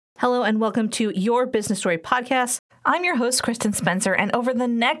Hello and welcome to Your Business Story Podcast. I'm your host, Kristen Spencer, and over the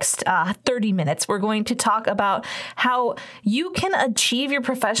next 30 minutes, we're going to talk about how you can achieve your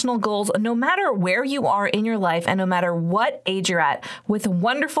professional goals no matter where you are in your life and no matter what age you're at with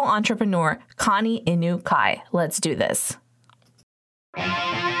wonderful entrepreneur, Connie Inukai. Let's do this. The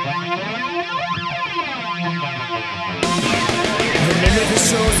name of the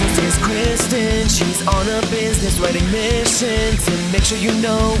show is Kristen. She's on a business writing mission to make sure you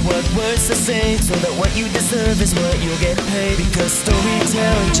know what words to say, so that what you deserve is what you'll get paid. Because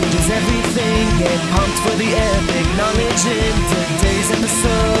storytelling changes everything. Get pumped for the epic knowledge in today's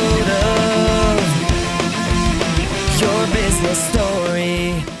episode of Your Business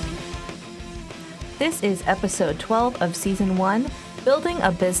Story. This is episode 12 of season 1, Building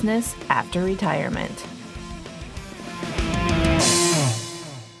a Business After Retirement.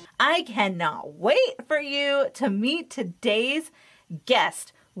 I cannot wait for you to meet today's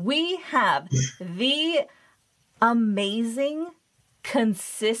guest. We have the amazing,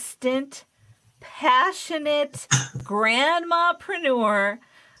 consistent, passionate grandmapreneur,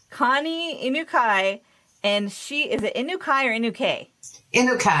 Connie Inukai. And she, is it Inukai or Inukai?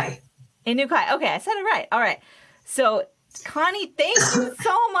 Inukai. Inukai. Okay, I said it right. All right. So, Connie, thank you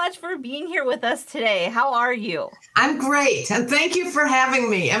so much for being here with us today. How are you? I'm great. And thank you for having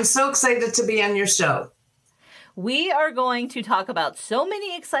me. I'm so excited to be on your show. We are going to talk about so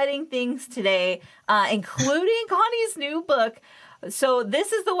many exciting things today, including Connie's new book. So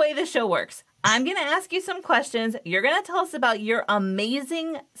this is the way the show works. I'm going to ask you some questions. You're going to tell us about your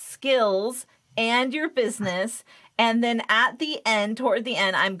amazing skills and your business. And then at the end, toward the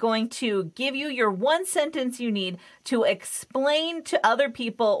end, I'm going to give you your one sentence you need to explain to other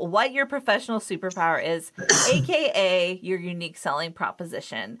people what your professional superpower is, aka your unique selling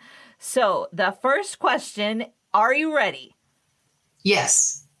proposition. So the first question, are you ready?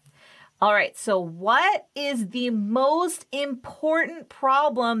 Yes. All right. So what is the most important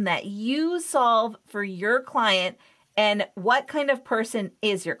problem that you solve for your client, and what kind of person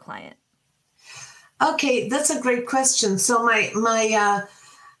is your client? Okay, that's a great question. So my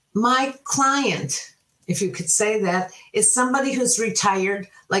client, if you could say that, is somebody who's retired,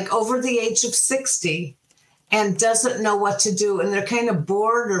 like over the age of 60, and doesn't know what to do. And they're kind of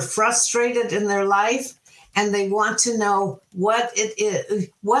bored or frustrated in their life. And they want to know what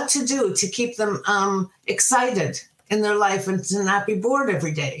to do to keep them excited in their life and to not be bored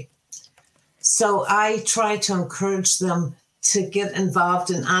every day. So I try to encourage them to get involved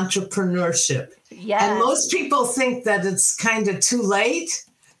in entrepreneurship. Yes. And most people think that it's kind of too late.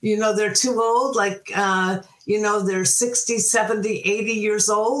 You know, they're too old, like, they're 60, 70, 80 years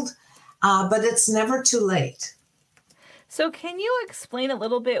old, but it's never too late. So can you explain a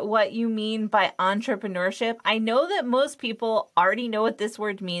little bit what you mean by entrepreneurship? I know that most people already know what this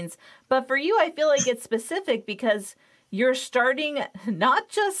word means, but for you, I feel like it's specific because you're starting not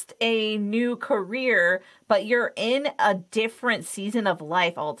just a new career, but you're in a different season of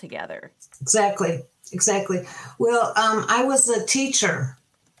life altogether. Exactly. Well, I was a teacher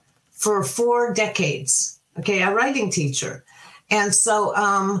for 4 decades, a writing teacher. And so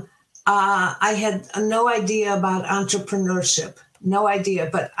I had no idea about entrepreneurship, no idea.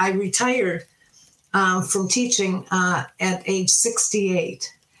 But I retired from teaching at age 68.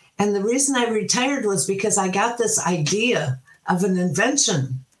 And the reason I retired was because I got this idea of an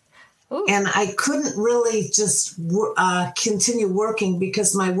invention. Ooh. And I couldn't really just continue working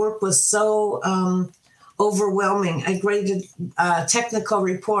because my work was so overwhelming. I graded technical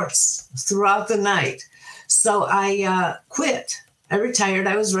reports throughout the night. So I quit. I retired.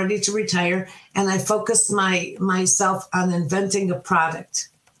 I was ready to retire. And I focused myself on inventing a product.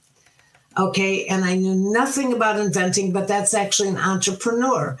 Okay, and I knew nothing about inventing, but that's actually an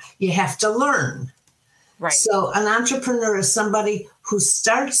entrepreneur. You have to learn. Right. So an entrepreneur is somebody who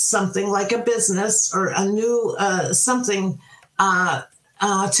starts something like a business or a new something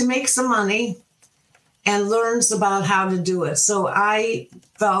to make some money and learns about how to do it. So I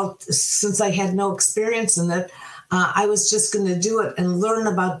felt, since I had no experience in it, I was just going to do it and learn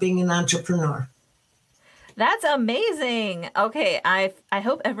about being an entrepreneur. That's amazing. Okay, I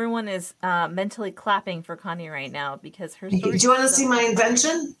hope everyone is mentally clapping for Connie right now because her story. Do you want to see my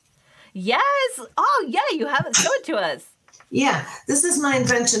invention? Yes. Oh, yeah. You haven't showed it to us. Yeah, this is my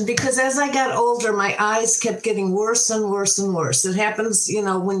invention because as I got older, my eyes kept getting worse and worse and worse. It happens,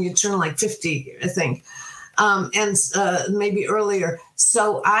 when you turn like 50, I think, and maybe earlier.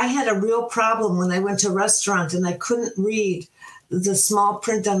 So I had a real problem when I went to a restaurant and I couldn't read the small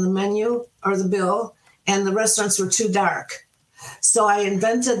print on the menu or the bill. And the restaurants were too dark. So I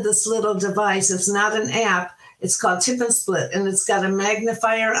invented this little device. It's not an app. It's called Tip and Split, and it's got a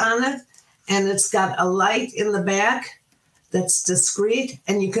magnifier on it, and it's got a light in the back that's discreet,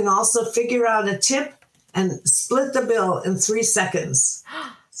 and you can also figure out a tip and split the bill in 3 seconds.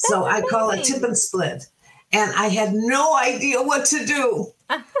 So I call it Tip and Split. And I had no idea what to do,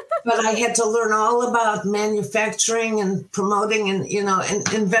 but I had to learn all about manufacturing and promoting and,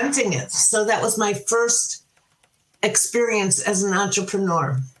 and inventing it. So that was my first experience as an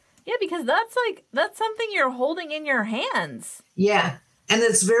entrepreneur. Yeah, because that's something you're holding in your hands. Yeah. And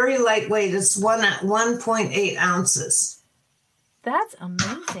it's very lightweight. It's 1.8 ounces. That's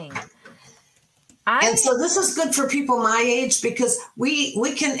amazing. And so this is good for people my age because we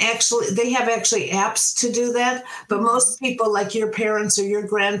can they have apps to do that. But most people like your parents or your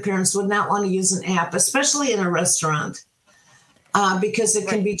grandparents would not want to use an app, especially in a restaurant, because it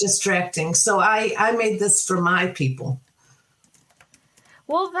can be distracting. So I made this for my people.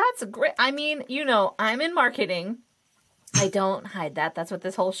 Well, that's great. I mean, I'm in marketing. I don't hide that. That's what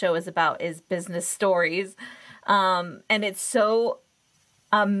this whole show is about, is business stories. And it's so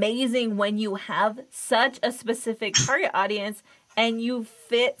amazing when you have such a specific target audience and you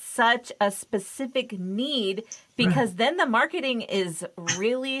fit such a specific need, because then the marketing is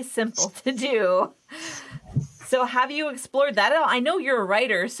really simple to do. So have you explored that at all? I know you're a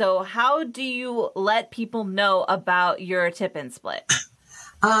writer, so how do you let people know about your Tip and Split?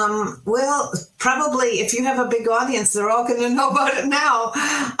 Well, probably if you have a big audience, they're all going to know about it now.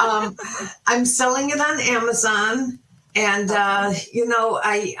 I'm selling it on Amazon. And,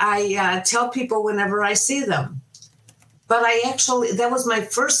 I tell people whenever I see them. But that was my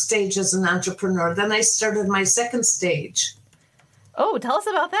first stage as an entrepreneur. Then I started my second stage. Oh, tell us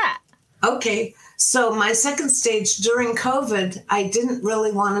about that. Okay. So my second stage during COVID, I didn't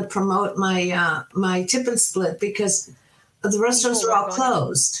really want to promote my Tip and Split because the restaurants were all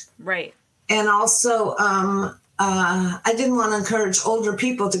closed. Right. And also, I didn't want to encourage older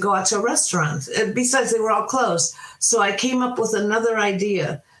people to go out to a restaurant. Besides, they were all closed. So I came up with another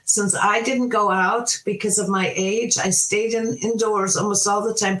idea. Since I didn't go out because of my age, I stayed indoors almost all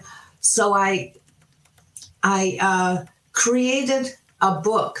the time. So I created a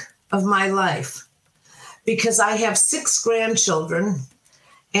book of my life because I have 6 grandchildren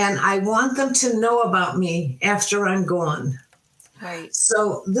and I want them to know about me after I'm gone. Right.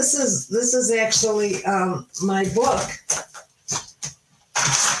 So this is actually my book,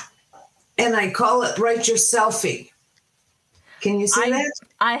 and I call it Write Your Selfie. Can you see that?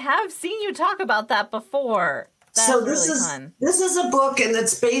 I have seen you talk about that before. That's really fun. This is a book, and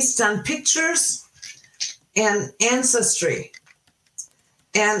it's based on pictures and ancestry,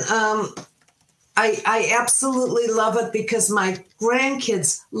 and I absolutely love it because my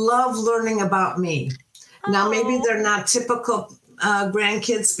grandkids love learning about me. Oh. Now maybe they're not typical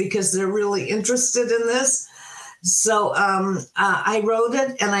grandkids because they're really interested in this. So I wrote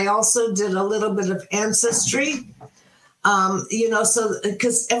it, and I also did a little bit of ancestry. So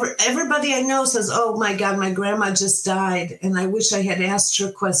because everybody I know says, "Oh my God, my grandma just died, and I wish I had asked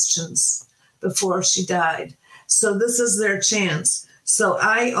her questions before she died." So this is their chance. So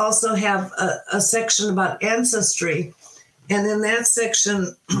I also have a section about ancestry, and in that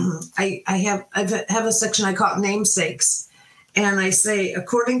section, I have a section I call namesakes. And I say,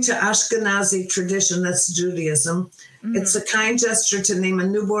 according to Ashkenazi tradition, that's Judaism, it's a kind gesture to name a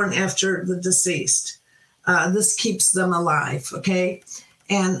newborn after the deceased. This keeps them alive, okay?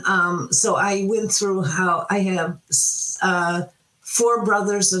 And so I went through how I have 4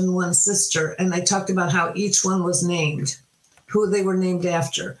 brothers and 1 sister, and I talked about how each one was named, who they were named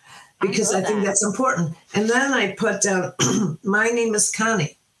after, because I think that's important. And then I put down, my name is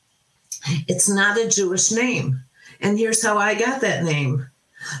Connie. It's not a Jewish name. And here's how I got that name.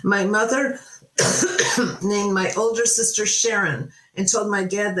 My mother named my older sister Sharon and told my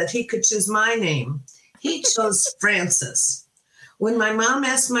dad that he could choose my name. He chose Francis. When my mom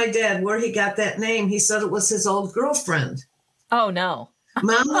asked my dad where he got that name, he said it was his old girlfriend. Oh, no.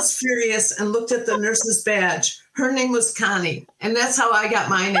 Mom was furious and looked at the nurse's badge. Her name was Connie, and that's how I got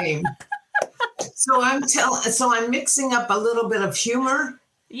my name. So I'm mixing up a little bit of humor.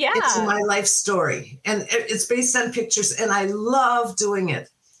 Yeah. It's my life story, and it's based on pictures, and I love doing it.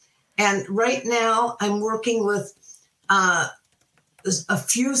 And right now I'm working with a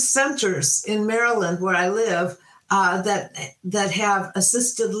few centers in Maryland where I live that have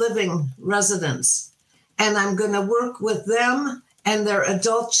assisted living residents. And I'm going to work with them and their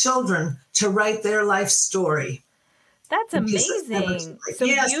adult children to write their life story. That's amazing.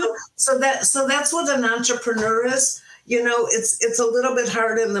 So that's what an entrepreneur is. It's a little bit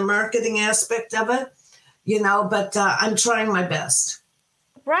hard in the marketing aspect of it, but I'm trying my best.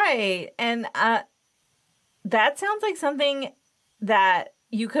 Right. And That sounds like something that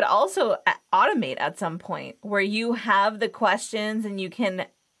you could also automate at some point, where you have the questions and you can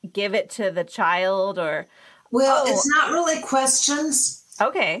give it to the child or... Well, it's not really questions.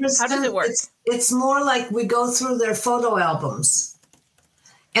 Okay. Kristen, How does it work? It's more like we go through their photo albums.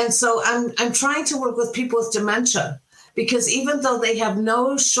 And so I'm trying to work with people with dementia, because even though they have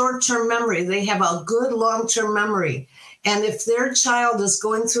no short-term memory, they have a good long-term memory. And if their child is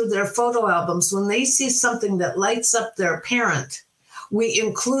going through their photo albums, when they see something that lights up their parent, we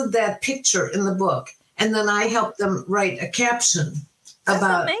include that picture in the book. And then I help them write a caption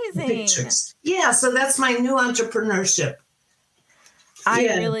about the pictures. Yeah, so that's my new entrepreneurship. I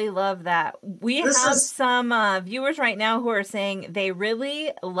really love that. We have some viewers right now who are saying they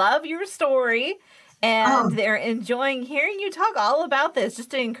really love your story and they're enjoying hearing you talk all about this,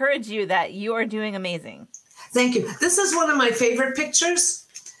 just to encourage you that you are doing amazing. Thank you. This is one of my favorite pictures.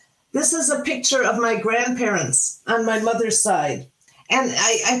 This is a picture of my grandparents on my mother's side. And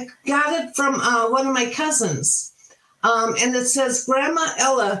I got it from one of my cousins. And it says, Grandma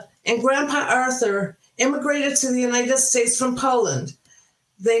Ella and Grandpa Arthur immigrated to the United States from Poland.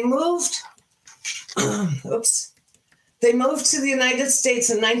 They moved They moved to the United States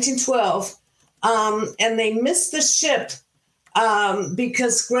in 1912, and they missed the ship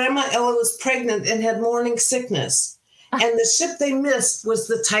because Grandma Ella was pregnant and had morning sickness. And the ship they missed was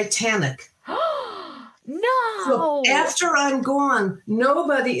the Titanic. No. So after I'm gone,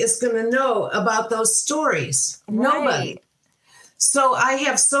 nobody is going to know about those stories. Right. Nobody. So I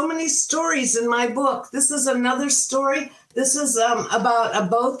have so many stories in my book. This is another story. This is about a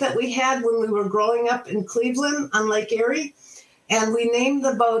boat that we had when we were growing up in Cleveland on Lake Erie. And we named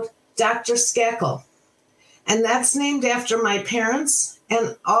the boat Dr. Skakel. And that's named after my parents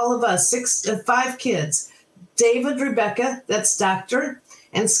and all of us, 5 kids. David, Rebecca, that's Doctor,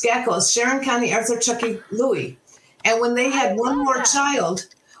 and Skakel is Sharon, Connie, Arthur, Chucky, Louie. And when they had one more child,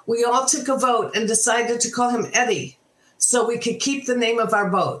 we all took a vote and decided to call him Eddie so we could keep the name of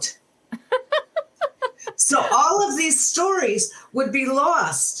our boat. So all of these stories would be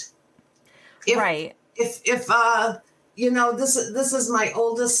lost. If this is my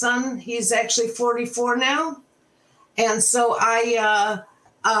oldest son. He's actually 44 now. And so I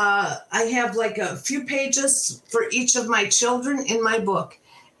have like a few pages for each of my children in my book.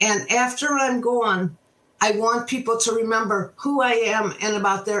 And after I'm gone, I want people to remember who I am and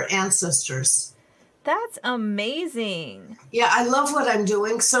about their ancestors. That's amazing. Yeah, I love what I'm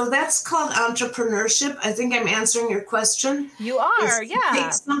doing. So that's called entrepreneurship. I think I'm answering your question. You are, yeah.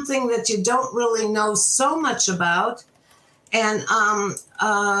 Take something that you don't really know so much about and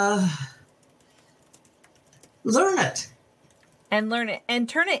learn it. And learn it and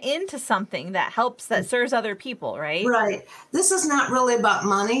turn it into something that helps, that serves other people, right? Right. This is not really about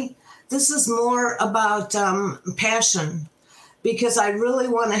money. This is more about passion, because I really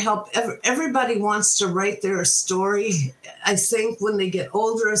want to help. Everybody wants to write their story, I think, when they get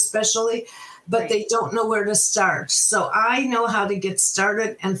older especially, but they don't know where to start. So I know how to get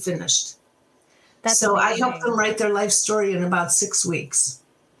started and finished. That's amazing. I help them write their life story in about 6 weeks.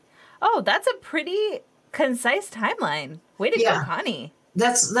 Oh, that's a pretty concise timeline. Way to go, Connie.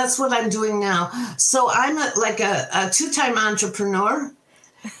 That's what I'm doing now. So I'm a 2-time entrepreneur,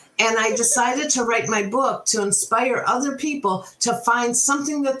 and I decided to write my book to inspire other people to find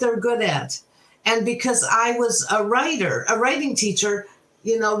something that they're good at. And because I was a writing teacher,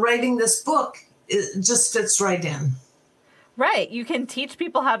 writing this book, it just fits right in. Right. You can teach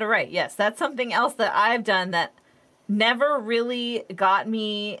people how to write. Yes, that's something else that I've done that never really got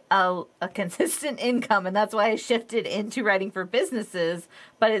me a consistent income, and that's why I shifted into writing for businesses,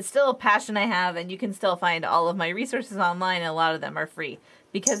 but it's still a passion I have, and you can still find all of my resources online, and a lot of them are free,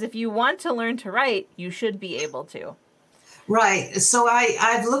 because if you want to learn to write, you should be able to. Right. So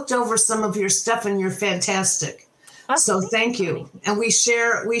I've looked over some of your stuff, and you're fantastic. So thank you. And we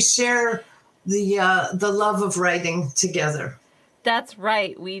share the love of writing together. That's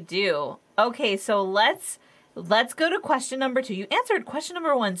right, we do. Okay, so let's go to question number 2. You answered question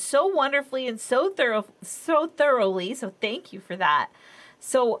number 1 so wonderfully and so thoroughly. So thank you for that.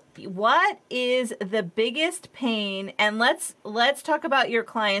 So what is the biggest pain? And let's talk about your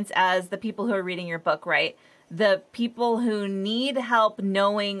clients as the people who are reading your book, right? The people who need help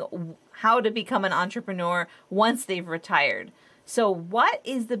knowing how to become an entrepreneur once they've retired. So what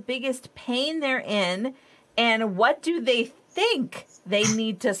is the biggest pain they're in, and what do they think they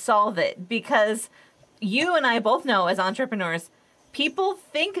need to solve it? Because you and I both know as entrepreneurs, people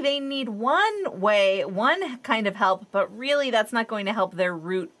think they need one kind of help, but really that's not going to help their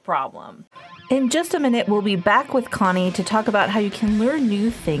root problem. In just a minute, we'll be back with Connie to talk about how you can learn new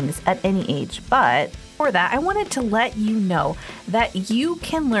things at any age, but For that, I wanted to let you know that you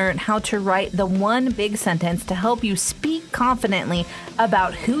can learn how to write the one big sentence to help you speak confidently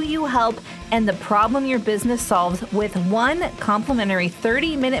about who you help and the problem your business solves with one complimentary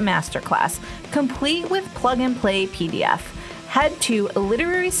 30-minute masterclass, complete with plug-and-play PDF. Head to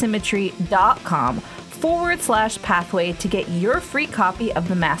literarysymmetry.com/pathway to get your free copy of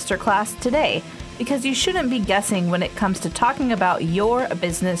the masterclass today, because you shouldn't be guessing when it comes to talking about your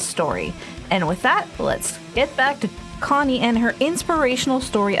business story. And with that, let's get back to Connie and her inspirational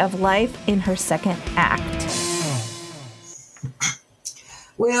story of life in her second act.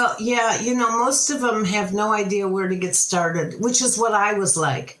 Well, yeah, most of them have no idea where to get started, which is what I was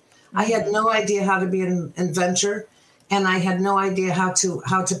like. I had no idea how to be an inventor, and I had no idea how to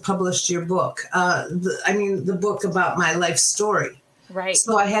publish your book. The book about my life story. Right.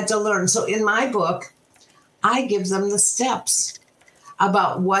 So I had to learn. So in my book, I give them the steps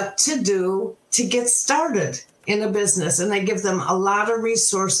about what to do to get started in a business. And I give them a lot of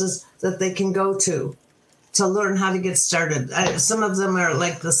resources that they can go to learn how to get started. Some of them are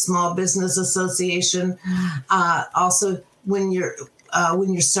like the Small Business Association. Also, when you're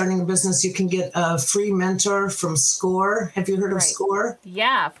starting a business, you can get a free mentor from SCORE. Have you heard of SCORE?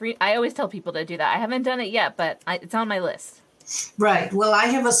 Yeah, free. I always tell people to do that. I haven't done it yet, but it's on my list. Right. Well, I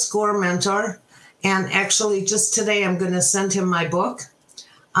have a SCORE mentor. And actually, just today, I'm going to send him my book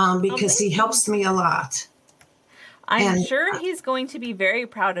because he helps me a lot. I'm sure he's going to be very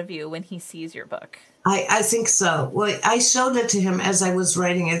proud of you when he sees your book. I think so. Well, I showed it to him as I was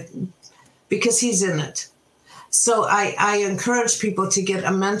writing it because he's in it. So I encourage people to get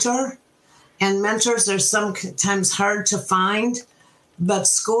a mentor. And mentors are sometimes hard to find, but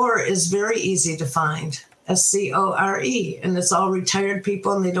SCORE is very easy to find. SCORE, and it's all retired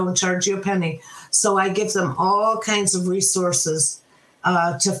people, and they don't charge you a penny. So I give them all kinds of resources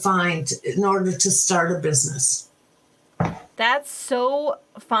to find in order to start a business. That's so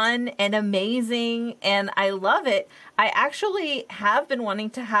fun and amazing, and I love it. I actually have been wanting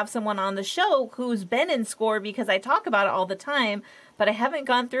to have someone on the show who's been in SCORE because I talk about it all the time, but I haven't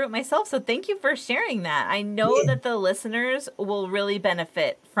gone through it myself. So thank you for sharing that. I know that the listeners will really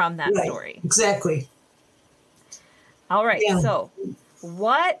benefit from that story. Exactly. All right. Yeah. So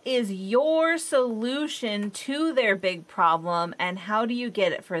what is your solution to their big problem, and how do you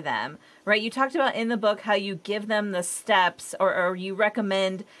get it for them? Right. You talked about in the book how you give them the steps, or you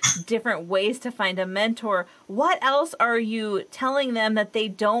recommend different ways to find a mentor. What else are you telling them that they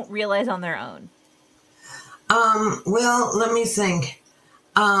don't realize on their own? Well, let me think.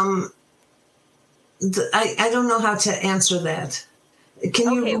 I don't know how to answer that.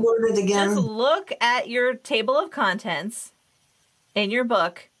 Can you reword it again? Just look at your table of contents in your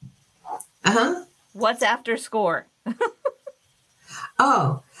book. What's after SCORE?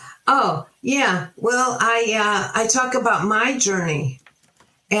 Oh, yeah. Well, I talk about my journey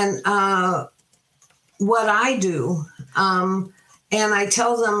and what I do. And I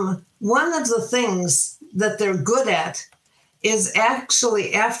tell them one of the things that they're good at is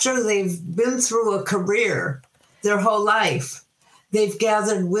actually after they've been through a career their whole life, they've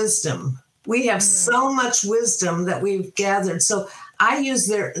gathered wisdom. We have so much wisdom that we've gathered. So I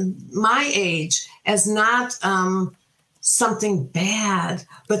use my age as not something bad,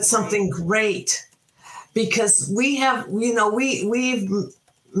 but something great, because we have, we've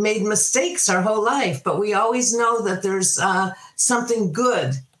made mistakes our whole life, but we always know that there's something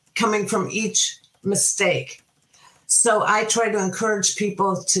good coming from each mistake. So I try to encourage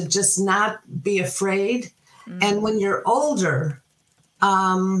people to just not be afraid. And when you're older,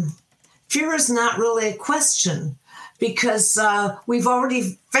 fear is not really a question, because we've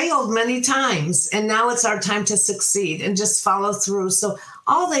already failed many times, and now it's our time to succeed and just follow through. So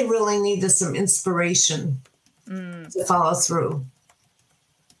all they really need is some inspiration to follow through.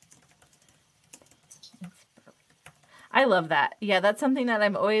 I love that. Yeah, that's something that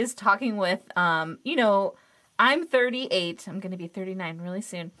I'm always talking with. I'm 38. I'm going to be 39 really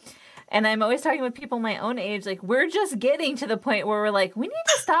soon. And I'm always talking with people my own age, like, we're just getting to the point where we're like, we need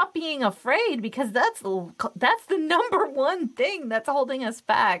to stop being afraid, because that's the number one thing that's holding us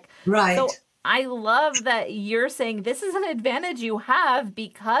back. Right. So I love that you're saying this is an advantage you have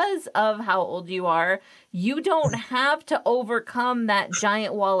because of how old you are. You don't have to overcome that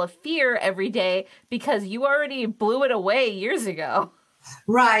giant wall of fear every day because you already blew it away years ago.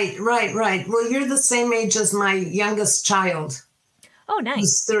 Right. Well, you're the same age as my youngest child. Oh, nice.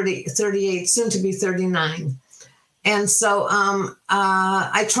 He's 38, soon to be 39. And so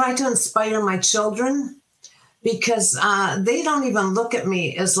I try to inspire my children, because they don't even look at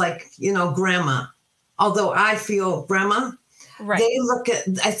me as like, grandma, although I feel grandma. Right. They look at,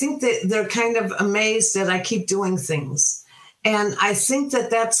 I think that they're kind of amazed that I keep doing things. And I think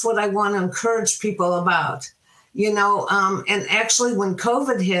that that's what I want to encourage people about, and actually when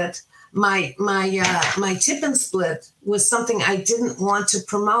COVID hit, my tip and split was something I didn't want to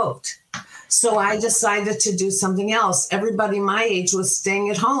promote. So I decided to do something else. Everybody my age was staying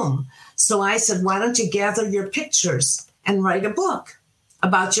at home. So I said, why don't you gather your pictures and write a book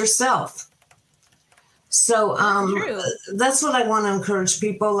about yourself? So that's what I want to encourage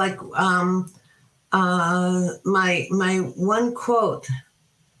people. Like my one quote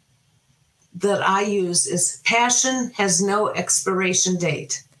that I use is, passion has no expiration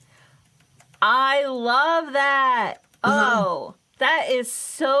date. I love that. Oh, that is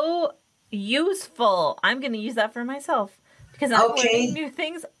so useful. I'm going to use that for myself because I'm learning new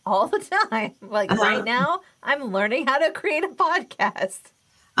things all the time. Like right now, I'm learning how to create a podcast.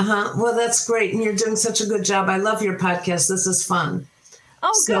 Well, that's great. And you're doing such a good job. I love your podcast. This is fun.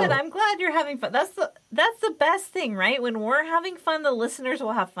 Oh, good. I'm glad you're having fun. That's the best thing, right? When we're having fun, the listeners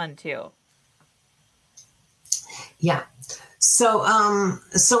will have fun too. Yeah. So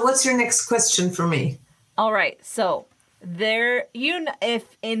what's your next question for me? All right. So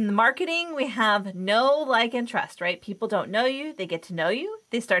if in marketing we have know, like, and trust, right? People don't know you. They get to know you.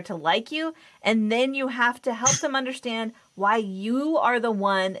 They start to like you. And then you have to help them understand why you are the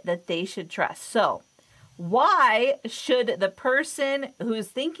one that they should trust. So why should the person who's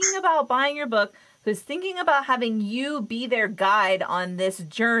thinking about buying your book, who's thinking about having you be their guide on this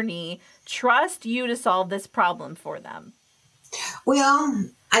journey, trust you to solve this problem for them? Well,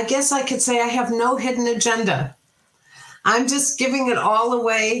 I guess I could say I have no hidden agenda. I'm just giving it all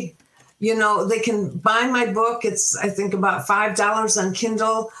away. They can buy my book. It's, I think, about $5 on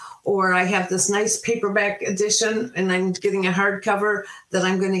Kindle, or I have this nice paperback edition, and I'm getting a hardcover that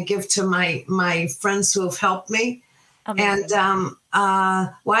I'm going to give to my friends who have helped me. Amazing. And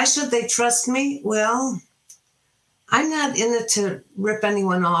why should they trust me? Well, I'm not in it to rip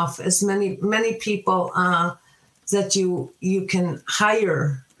anyone off, as many people that you can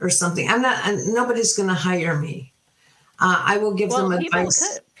hire or something. Nobody's going to hire me. I will give them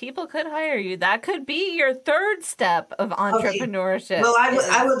advice. People could hire you. That could be your third step of entrepreneurship. Okay. Well,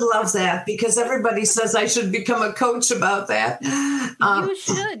 I would love that, because everybody says I should become a coach about that. You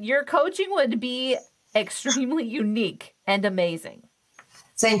should. Your coaching would be extremely unique and amazing.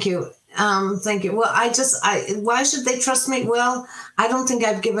 Thank you. Thank you. Well, why should they trust me? Well, I don't think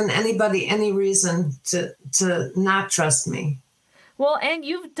I've given anybody any reason to not trust me. Well, and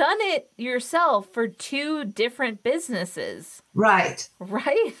you've done it yourself for 2 different businesses. Right.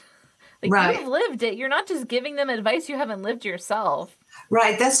 Right? Right. You've lived it. You're not just giving them advice you haven't lived yourself.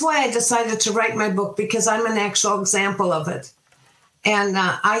 Right. That's why I decided to write my book, because I'm an actual example of it. And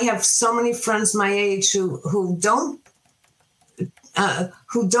I have so many friends my age who don't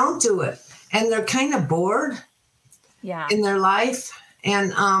do it, and they're kind of bored in their life.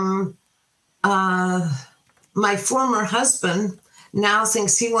 And my former husband now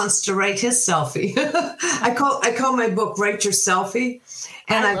thinks he wants to write his selfie. I call my book "Write Your Selfie,"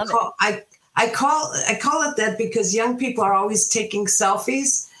 and I call it that because young people are always taking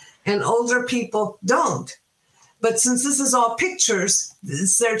selfies, and older people don't. But since this is all pictures,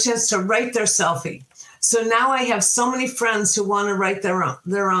 it's their chance to write their selfie. So now I have so many friends who want to write their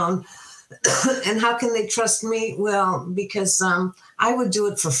own. And how can they trust me? Well, because I would do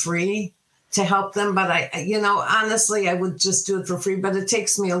it for free to help them. But honestly, I would just do it for free. But it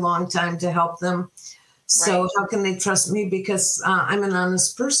takes me a long time to help them. So How can they trust me? Because I'm an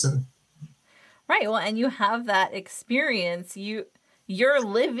honest person. Right. Well, and you have that experience. You are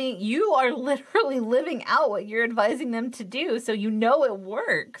literally living out what you're advising them to do. So it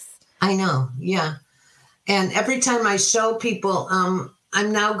works. I know. Yeah. And every time I show people,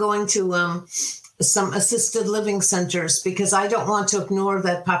 I'm now going to some assisted living centers, because I don't want to ignore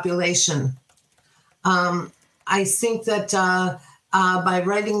that population. I think that by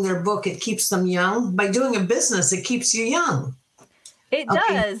writing their book, it keeps them young. By doing a business, it keeps you young. It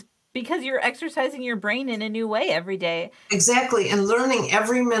does, because you're exercising your brain in a new way every day. Exactly. And learning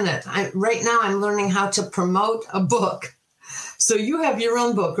every minute. Right now, I'm learning how to promote a book. So you have your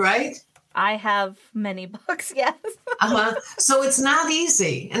own book, right? I have many books, yes. So it's not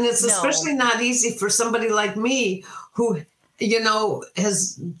easy. And it's especially not easy for somebody like me who,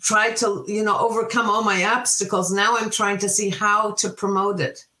 has tried to, overcome all my obstacles. Now I'm trying to see how to promote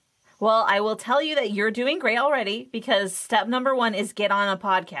it. Well, I will tell you that you're doing great already, because step number 1 is get on a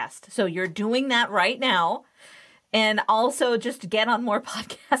podcast. So you're doing that right now. And also just get on more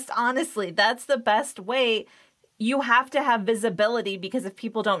podcasts. Honestly, that's the best way. you have to have visibility, because if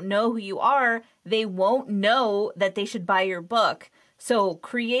people don't know who you are, they won't know that they should buy your book. So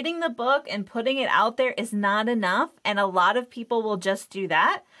creating the book and putting it out there is not enough. And a lot of people will just do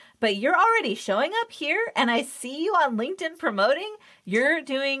that. But you're already showing up here, and I see you on LinkedIn promoting. You're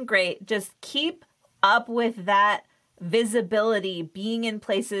doing great. Just keep up with that visibility, being in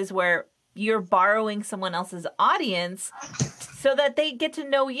places where you're borrowing someone else's audience so that they get to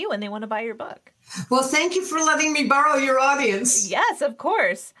know you and they want to buy your book. Well, thank you for letting me borrow your audience. Yes, of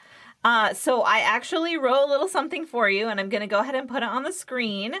course. So I actually wrote a little something for you, and I'm going to go ahead and put it on the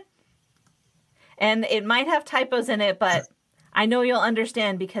screen. And it might have typos in it, but I know you'll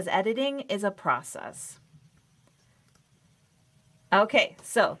understand because editing is a process. Okay,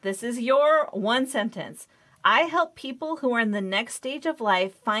 so this is your one sentence. I help people who are in the next stage of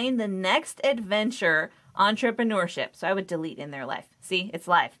life find the next adventure, entrepreneurship. So I would delete in their life. See, it's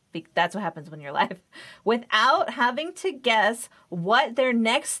life. That's what happens when you're live. Without having to guess what their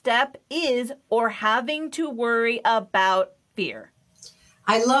next step is or having to worry about fear.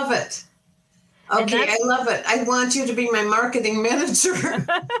 I love it. Okay, I love it. I want you to be my marketing manager.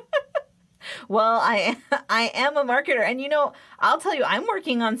 Well, I am a marketer. And, I'll tell you, I'm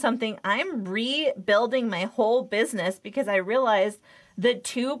working on something. I'm rebuilding my whole business because I realized the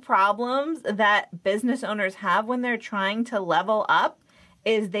two problems that business owners have when they're trying to level up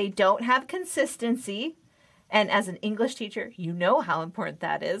is they don't have consistency. And as an English teacher, you know how important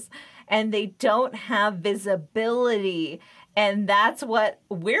that is. And they don't have visibility. And that's what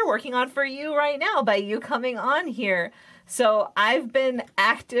we're working on for you right now by you coming on here. So I've been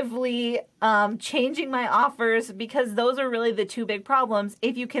actively changing my offers because those are really the two big problems.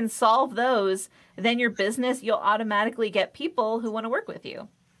 If you can solve those, then your business, you'll automatically get people who want to work with you.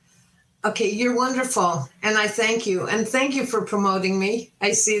 Okay, you're wonderful. And I thank you. And thank you for promoting me.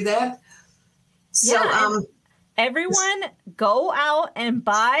 I see that. So, yeah, everyone go out and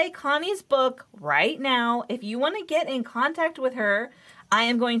buy Connie's book right now. If you want to get in contact with her, I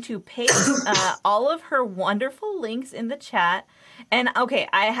am going to paste all of her wonderful links in the chat. And okay,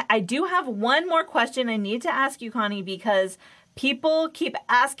 I do have one more question I need to ask you, Connie, because people keep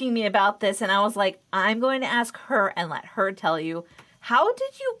asking me about this. And I was like, I'm going to ask her and let her tell you. How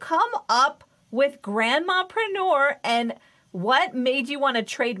did you come up with Grandmapreneur, and what made you want to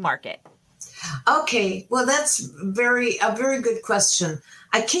trademark it? Okay, well, that's a very good question.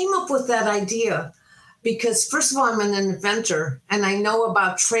 I came up with that idea because, first of all, I'm an inventor and I know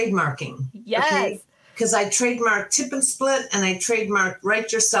about trademarking. Yes. Okay? Because I trademarked Tip and Split and I trademarked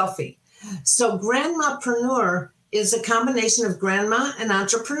Write Your Selfie. So Grandmapreneur is a combination of grandma and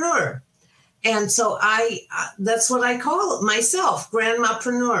entrepreneur. And so that's what I call myself,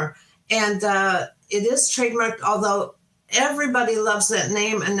 Grandmapreneur. And it is trademarked, although everybody loves that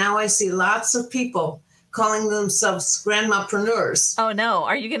name. And now I see lots of people calling themselves Grandmapreneurs. Oh, no.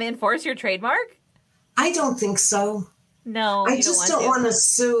 Are you going to enforce your trademark? I don't think so. No, I just don't want to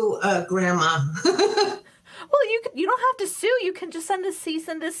sue Grandma. Well, you don't have to sue. You can just send a cease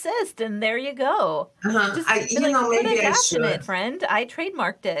and desist, and there you go. Uh-huh. Maybe I should. It, friend. I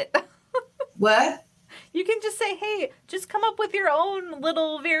trademarked it. What? You can just say, hey, just come up with your own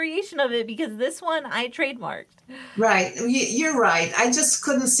little variation of it because this one I trademarked. Right. You're right. I just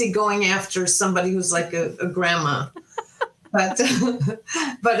couldn't see going after somebody who's like a grandma. But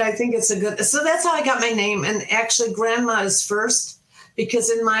I think it's a good. So that's how I got my name. And actually, grandma is first because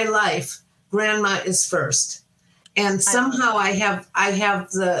in my life, grandma is first. And somehow I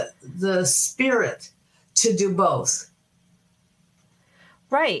have the spirit to do both.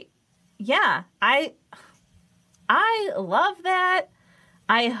 Right. Yeah. I love that.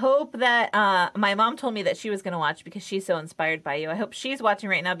 I hope that my mom told me that she was going to watch because she's so inspired by you. I hope she's watching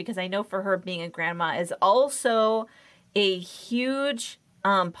right now because I know for her being a grandma is also a huge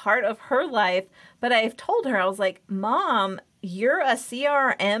part of her life. But I've told her, I was like, Mom, you're a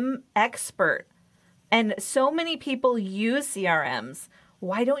CRM expert. And so many people use CRMs.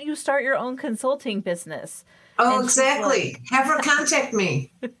 Why don't you start your own consulting business? Oh, and exactly. Like, have her contact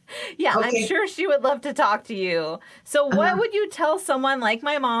me. Yeah, okay. I'm sure she would love to talk to you. So what would you tell someone like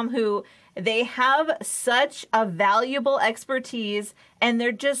my mom who they have such a valuable expertise and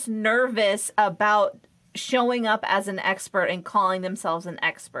they're just nervous about showing up as an expert and calling themselves an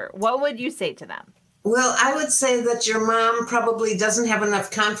expert? What would you say to them? Well, I would say that your mom probably doesn't have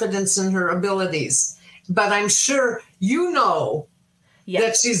enough confidence in her abilities, but I'm sure you know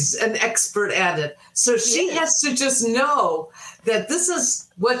that she's an expert at it. So she has to just know that this is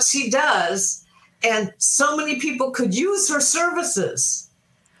what she does, and so many people could use her services.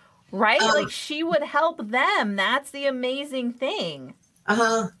 Right? Like she would help them. That's the amazing thing.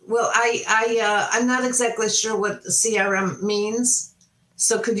 Well, I'm not exactly sure what CRM means.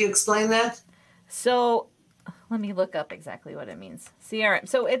 So could you explain that? So let me look up exactly what it means. CRM.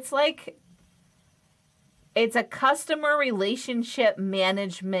 So it's a customer relationship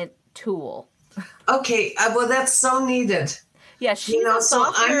management tool. Okay. Well, that's so needed. Yeah, she's a so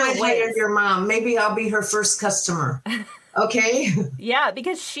I software might hire whiz. your mom. Maybe I'll be her first customer. Okay. Yeah,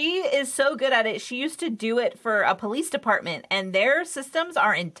 because she is so good at it. She used to do it for a police department, and their systems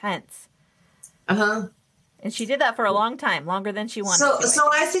are intense. And she did that for a long time, longer than she wanted to. So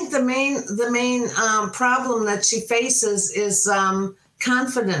I think the main problem that she faces is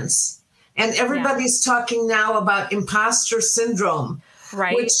confidence, and everybody's talking now about imposter syndrome,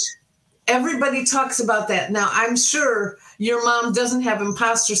 right? Which everybody talks about that. Now, I'm sure your mom doesn't have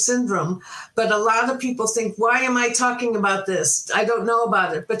imposter syndrome, but a lot of people think, why am I talking about this? I don't know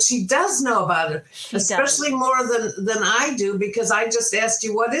about it. But she does know about it, especially more than I do, because I just asked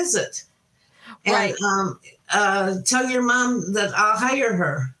you, what is it? Right. And tell your mom that I'll hire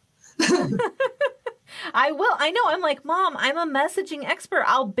her. I will. I know. I'm like, Mom, I'm a messaging expert.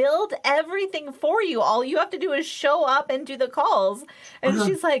 I'll build everything for you. All you have to do is show up and do the calls. And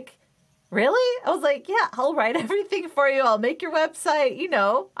she's like, really? I was like, yeah, I'll write everything for you. I'll make your website.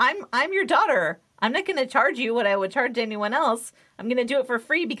 I'm your daughter. I'm not going to charge you what I would charge anyone else. I'm going to do it for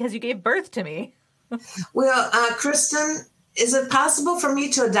free because you gave birth to me. Well, Kristen, is it possible for me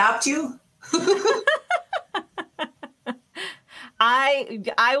to adopt you?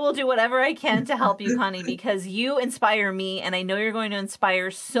 I will do whatever I can to help you, Connie, because you inspire me, and I know you're going to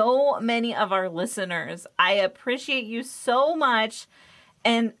inspire so many of our listeners. I appreciate you so much.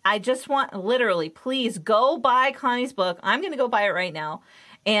 And I just want, literally, please go buy Connie's book. I'm going to go buy it right now.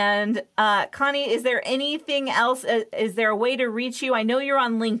 And Connie, is there anything else? Is there a way to reach you? I know you're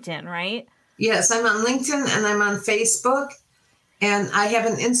on LinkedIn, right? Yes, I'm on LinkedIn and I'm on Facebook. And I have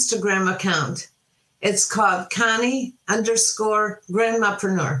an Instagram account. It's called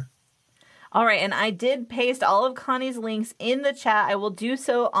Connie_grandmapreneur. All right. And I did paste all of Connie's links in the chat. I will do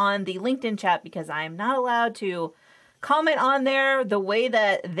so on the LinkedIn chat because I am not allowed to comment on there the way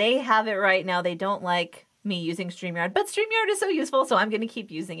that they have it right now. They don't like me using StreamYard, but StreamYard is so useful, so I'm going to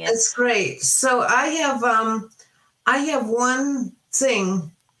keep using it. It's great. So I have one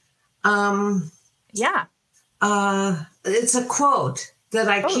thing. Yeah. It's a quote that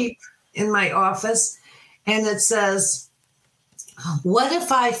I keep in my office, and it says, "What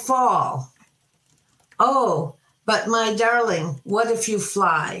if I fall? Oh, but my darling, what if you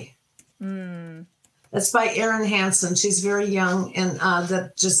fly?" That's by Erin Hansen. She's very young, and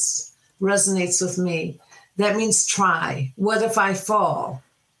that just resonates with me. That means try. What if I fall?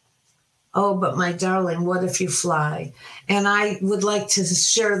 Oh, but my darling, what if you fly? And I would like to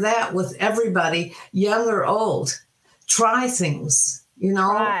share that with everybody, young or old. Try things,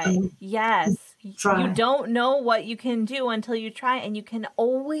 Try. Yes. Try. You don't know what you can do until you try, and you can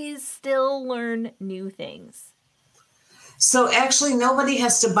always still learn new things. So actually, nobody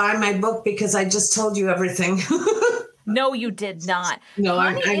has to buy my book because I just told you everything. No, you did not. No,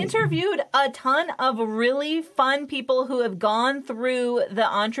 Connie interviewed a ton of really fun people who have gone through the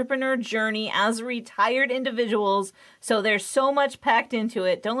entrepreneur journey as retired individuals. So there's so much packed into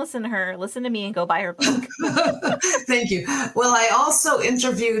it. Don't listen to her. Listen to me and go buy her book. Thank you. Well, I also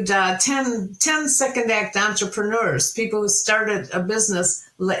interviewed 10 second act entrepreneurs, people who started a business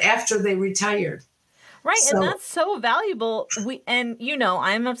after they retired. Right, and that's so valuable.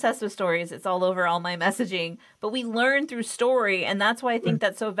 I'm obsessed with stories. It's all over all my messaging. But we learn through story, and that's why I think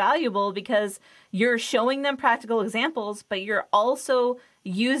that's so valuable, because you're showing them practical examples, but you're also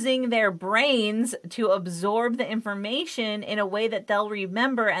using their brains to absorb the information in a way that they'll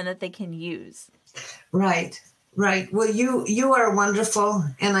remember and that they can use. Right. Well, you are wonderful,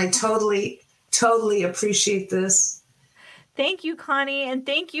 and I totally appreciate this. Thank you, Connie, and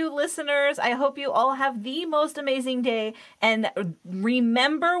thank you, listeners. I hope you all have the most amazing day. And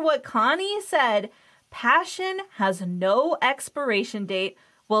remember what Connie said, passion has no expiration date.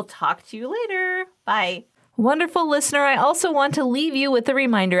 We'll talk to you later. Bye. Wonderful listener, I also want to leave you with a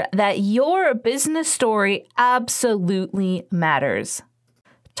reminder that your business story absolutely matters.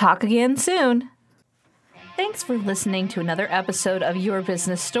 Talk again soon. Thanks for listening to another episode of Your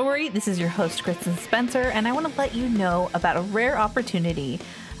Business Story. This is your host, Kristen Spencer, and I want to let you know about a rare opportunity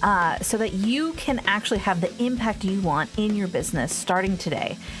so that you can actually have the impact you want in your business starting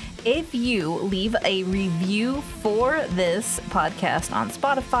today. If you leave a review for this podcast on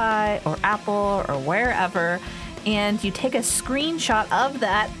Spotify or Apple or wherever, and you take a screenshot of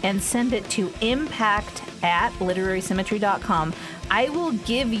that and send it to impact@literarysymmetry.com, I will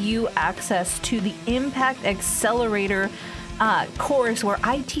give you access to the Impact Accelerator course where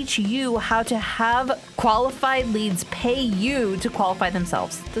I teach you how to have qualified leads pay you to qualify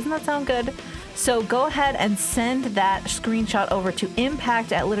themselves. Doesn't that sound good? So go ahead and send that screenshot over to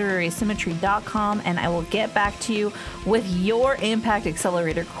impact@literarysymmetry.com, and I will get back to you with your Impact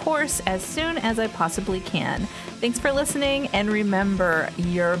Accelerator course as soon as I possibly can. Thanks for listening, and remember,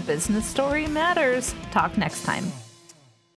 your business story matters. Talk next time.